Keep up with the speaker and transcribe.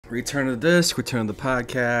Return to the disc, return to the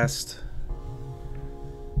podcast,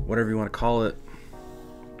 whatever you want to call it.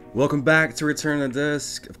 Welcome back to Return to the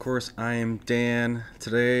Disc. Of course, I am Dan.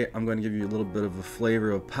 Today, I'm going to give you a little bit of a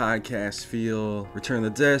flavor of podcast feel. Return to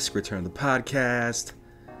the disc, return to the podcast.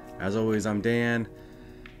 As always, I'm Dan.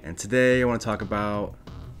 And today, I want to talk about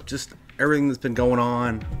just everything that's been going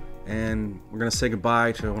on. And we're going to say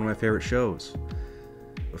goodbye to one of my favorite shows.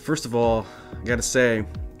 But first of all, I got to say,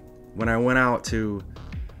 when I went out to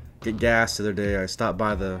get gas the other day, I stopped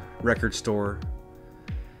by the record store.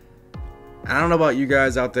 I don't know about you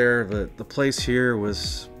guys out there, but the place here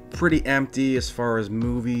was pretty empty as far as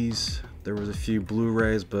movies. There was a few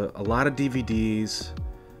Blu-rays, but a lot of DVDs.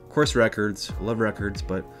 Of course, records. I love records,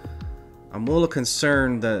 but I'm a little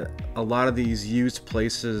concerned that a lot of these used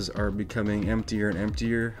places are becoming emptier and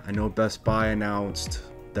emptier. I know Best Buy announced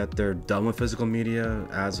that they're done with physical media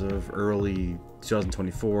as of early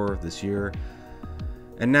 2024, this year.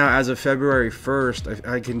 And now, as of February 1st,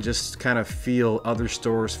 I can just kind of feel other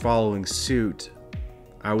stores following suit.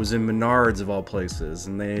 I was in Menards, of all places,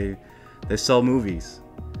 and they sell movies.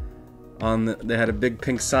 They had a big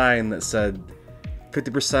pink sign that said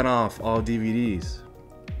 50% off all DVDs.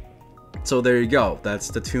 So there you go. That's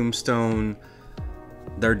the tombstone.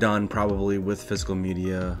 They're done probably with physical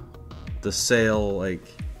media. The sale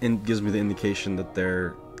gives me the indication that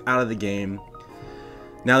they're out of the game.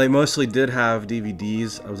 Now, they mostly did have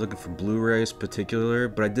DVDs. I was looking for Blu-rays in particular,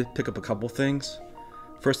 but I did pick up a couple things.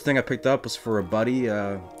 First thing I picked up was for a buddy,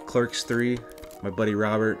 Clerks 3, my buddy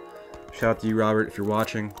Robert. Shout out to you, Robert, if you're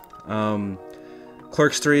watching.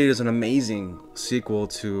 Clerks 3 is an amazing sequel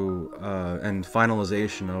to and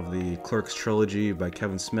finalization of the Clerks trilogy by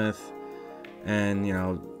Kevin Smith. And, you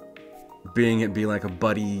know, being like a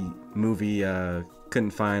buddy movie,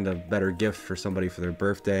 couldn't find a better gift for somebody for their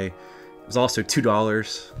birthday. It was also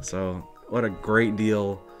 $2, so what a great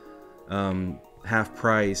deal. Half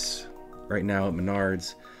price right now at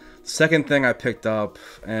Menards. Second thing I picked up,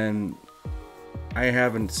 and I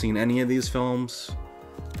haven't seen any of these films,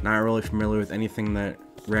 not really familiar with anything that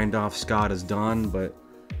Randolph Scott has done, but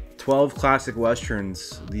 12 Classic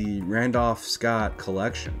Westerns, the Randolph Scott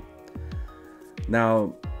collection.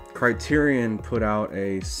 Now, Criterion put out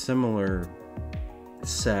a similar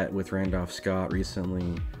set with Randolph Scott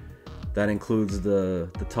recently. That includes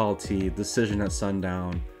the Tall T, Decision at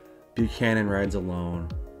Sundown, Buchanan Rides Alone,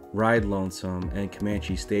 Ride Lonesome, and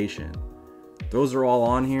Comanche Station. Those are all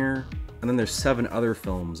on here, and then there's 7 other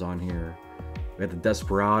films on here. We have The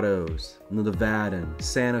Desperados, The Nevadan,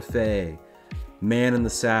 Santa Fe, Man in the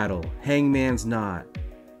Saddle, Hangman's Knot,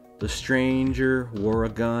 The Stranger Wore a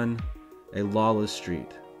Gun, A Lawless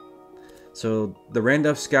Street. So the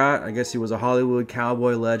Randolph Scott, I guess he was a Hollywood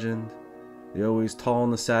cowboy legend. The always tall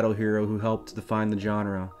in the saddle hero who helped define the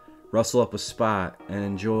genre, rustle up a spot, and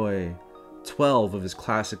enjoy 12 of his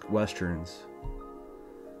classic westerns.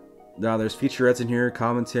 Now there's featurettes in here,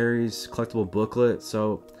 commentaries, collectible booklet.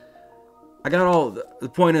 So I got the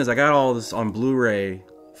point is I got all this on Blu-ray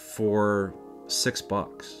for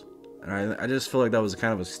 $6. And I just feel like that was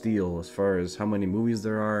kind of a steal as far as how many movies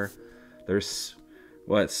there are. There's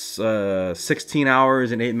 16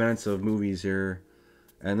 hours and 8 minutes of movies here.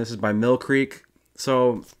 And this is by Mill Creek,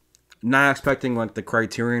 so not expecting like the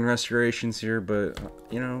Criterion restorations here, but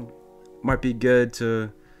you know, might be good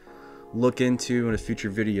to look into in a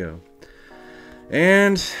future video.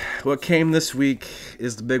 And what came this week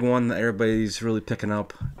is the big one that everybody's really picking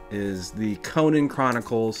up, is the Conan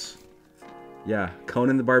Chronicles. Yeah,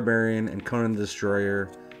 Conan the Barbarian and Conan the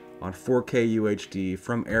Destroyer on 4K UHD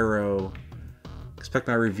from Arrow. Expect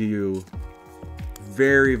my review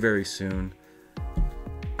very, very soon.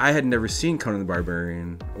 I had never seen Conan the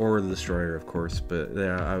Barbarian or the Destroyer, of course, but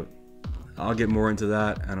yeah, I'll get more into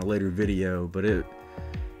that in a later video. But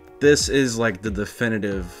this is like the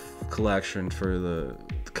definitive collection for the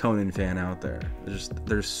Conan fan out there.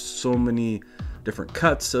 There's so many different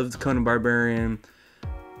cuts of the Conan Barbarian,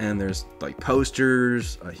 and there's like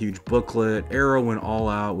posters, a huge booklet. Arrow went all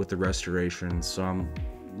out with the restoration, so I'm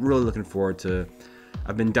really looking forward to.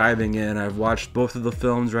 I've been diving in. I've watched both of the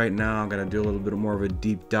films right now. I'm going to do a little bit more of a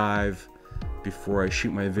deep dive before I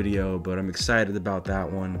shoot my video, but I'm excited about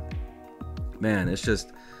that one. Man, it's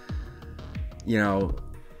just, you know,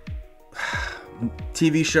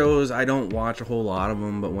 TV shows, I don't watch a whole lot of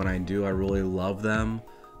them, but when I do, I really love them.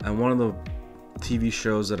 And one of the TV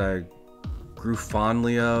shows that I grew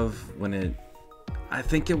fondly of when I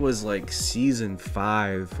think it was like season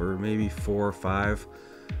 5 or maybe 4 or 5,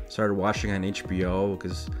 started watching on HBO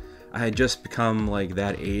because I had just become like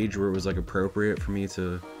that age where it was like appropriate for me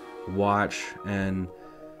to watch, and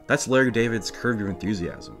that's Larry David's Curb Your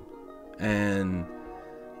Enthusiasm. And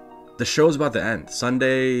the show's about to end.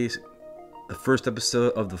 Sunday, the first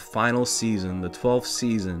episode of the final season, the 12th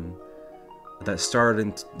season that started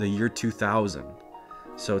in the year 2000.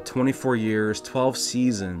 So 24 years, 12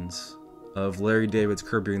 seasons of Larry David's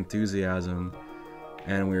Curb Your Enthusiasm,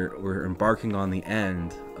 and we're embarking on the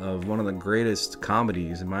end of one of the greatest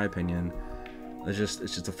comedies, in my opinion. It's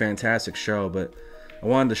just a fantastic show. But I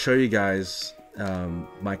wanted to show you guys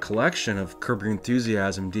my collection of Curb Your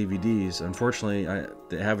Enthusiasm DVDs. Unfortunately,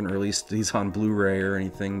 they haven't released these on Blu-ray or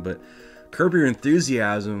anything, but Curb Your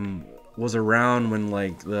Enthusiasm was around when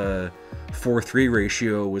like the 4:3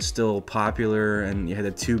 ratio was still popular, and you had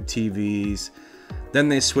the tube TVs. Then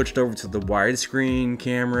they switched over to the widescreen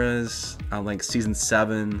cameras on like season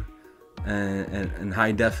 7 and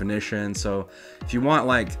high definition. So if you want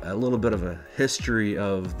like a little bit of a history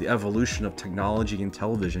of the evolution of technology and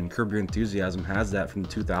television, Curb Your Enthusiasm has that from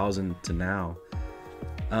 2000 to now.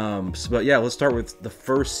 But yeah, let's start with the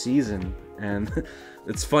first season. And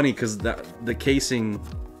it's funny because the casing,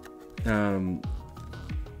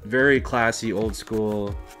 very classy, old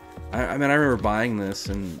school. I mean, I remember buying this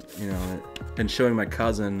and, you know, and showing my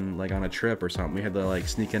cousin like on a trip or something. We had to like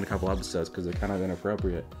sneak in a couple episodes because they're kind of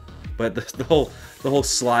inappropriate. But the whole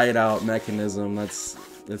slide out mechanism, that's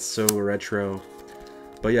so retro.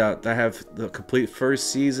 But yeah, I have the complete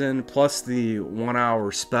first season plus the 1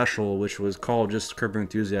 hour special, which was called just Curb Your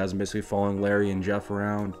Enthusiasm, basically following Larry and Jeff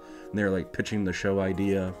around, and they're like pitching the show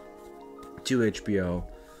idea to HBO.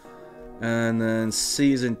 And then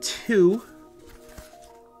season 2,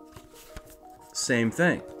 same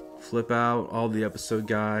thing. Flip out all the episode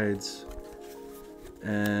guides,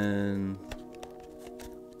 and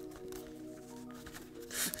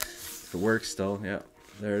if it works still, yeah,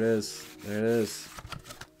 there it is. There it is.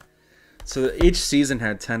 So each season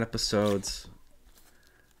had 10 episodes.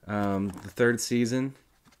 The third season,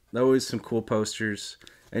 always some cool posters,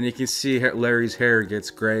 and you can see Larry's hair gets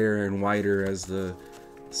grayer and whiter as the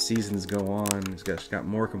seasons go on. He's got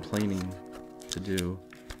more complaining to do.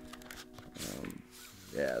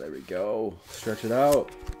 Yeah, there we go. Stretch it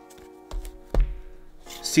out.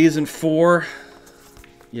 Season 4.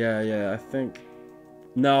 Yeah, I think.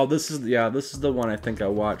 No, this is the one I think I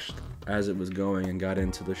watched as it was going and got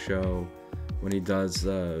into the show when he does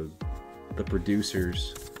the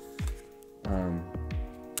producers.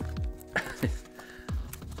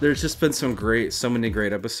 There's just been so many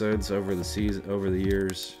great episodes over the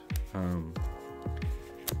years.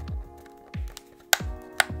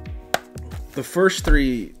 The first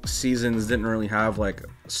 3 seasons didn't really have like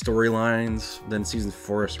storylines. Then season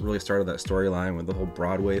 4 really started that storyline with the whole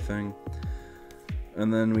Broadway thing.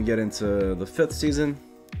 And then we get into the 5th season.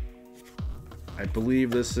 I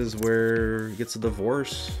believe this is where he gets a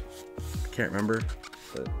divorce. I can't remember,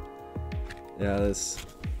 but yeah, this.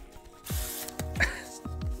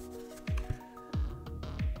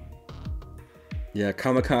 Yeah,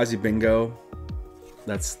 Kamikaze Bingo.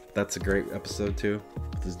 That's a great episode too,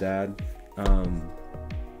 with his dad.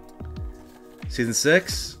 Season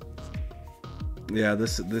 6. Yeah,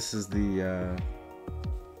 this is the.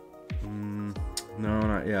 No,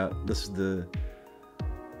 not yet. This is the.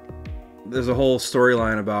 There's a whole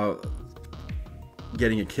storyline about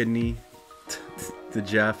getting a kidney to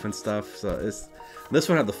Jeff and stuff. So this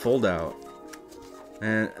one had the fold out,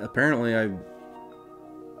 and apparently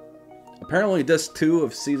disc 2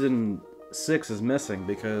 of season 6 is missing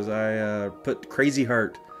because I put Crazy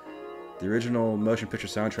Heart, the original motion picture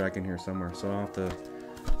soundtrack, in here somewhere. So I'll have to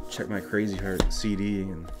check my Crazy Heart CD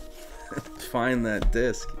and find that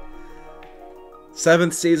disc.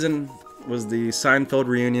 7th season was the Seinfeld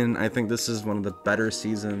reunion. I think this is one of the better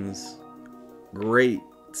seasons. Great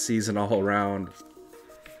season all around.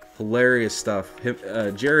 Hilarious stuff.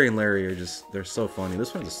 Jerry and Larry are they're so funny.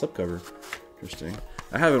 This one has a slipcover. Interesting.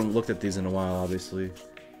 I haven't looked at these in a while, obviously.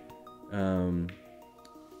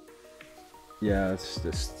 Yeah, it's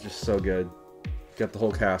just so good. Got the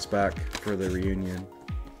whole cast back for the reunion.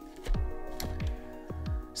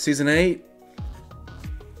 Season 8,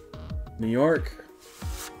 New York.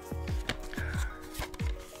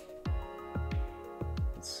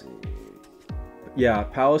 Yeah,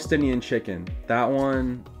 Palestinian Chicken. That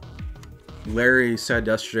one, Larry said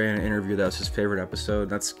yesterday in an interview that was his favorite episode.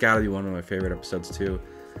 That's got to be one of my favorite episodes too.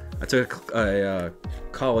 I took a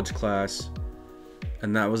college class,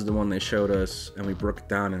 and that was the one they showed us, and we broke it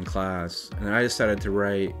down in class. And I decided to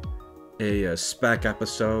write a spec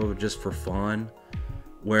episode just for fun,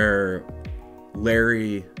 where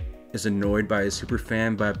Larry is annoyed by his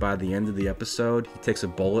superfan, but by the end of the episode, he takes a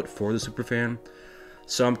bullet for the superfan.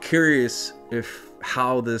 So I'm curious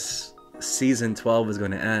how this season 12 is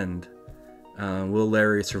going to end. Will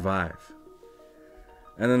Larry survive?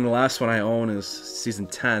 And then the last one I own is season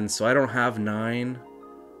 10, so I don't have 9,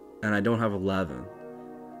 and I don't have 11.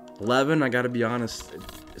 11, I gotta be honest,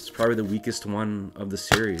 it's probably the weakest one of the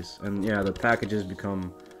series. And yeah, the packages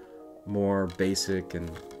become more basic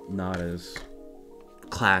and not as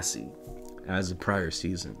classy as the prior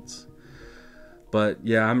seasons. But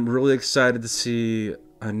yeah, I'm really excited to see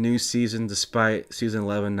a new season despite season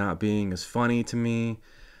 11 not being as funny to me.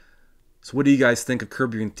 So what do you guys think of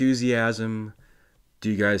Curb Your Enthusiasm?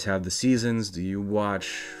 Do you guys have the seasons? Do you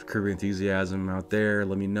watch Curb Your Enthusiasm out there?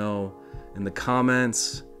 Let me know in the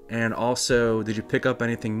comments. And also, did you pick up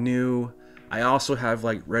anything new? I also have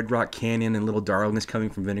like Red Rock Canyon and Little Darlings coming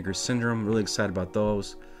from Vinegar Syndrome. Really excited about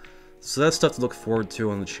those. So that's stuff to look forward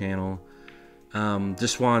to on the channel.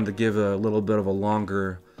 Just wanted to give a little bit of a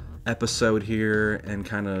longer episode here and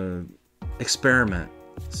kind of experiment.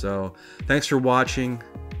 So thanks for watching.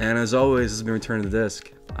 And as always, this has been Return to the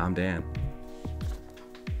Disc. I'm Dan.